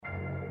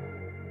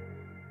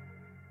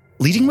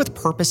Leading with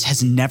purpose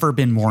has never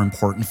been more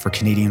important for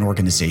Canadian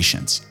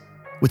organizations.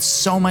 With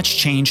so much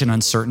change and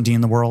uncertainty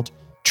in the world,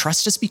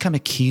 trust has become a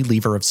key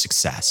lever of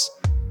success.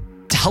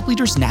 To help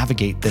leaders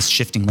navigate this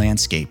shifting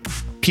landscape,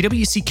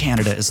 PwC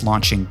Canada is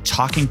launching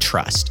Talking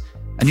Trust,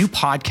 a new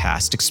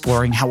podcast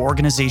exploring how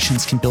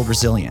organizations can build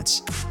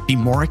resilience, be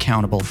more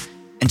accountable,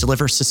 and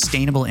deliver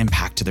sustainable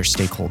impact to their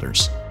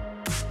stakeholders.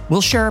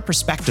 We'll share our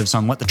perspectives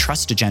on what the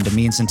trust agenda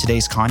means in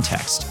today's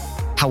context,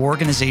 how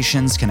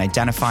organizations can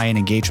identify and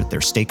engage with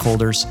their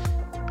stakeholders,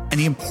 and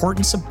the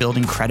importance of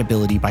building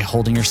credibility by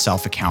holding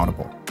yourself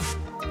accountable.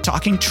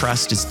 Talking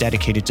Trust is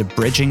dedicated to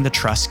bridging the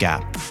trust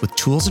gap with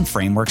tools and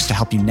frameworks to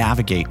help you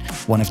navigate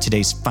one of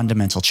today's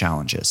fundamental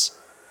challenges.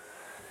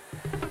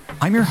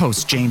 I'm your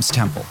host, James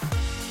Temple.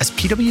 As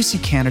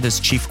PwC Canada's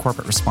Chief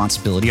Corporate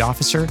Responsibility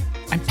Officer,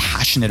 I'm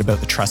passionate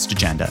about the trust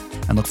agenda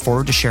and look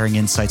forward to sharing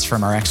insights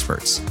from our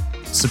experts.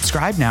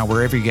 Subscribe now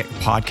wherever you get your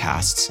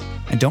podcasts,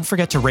 and don't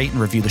forget to rate and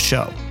review the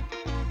show.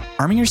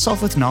 Arming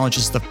yourself with knowledge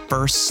is the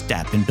first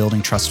step in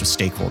building trust with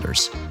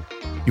stakeholders.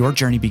 Your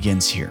journey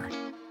begins here.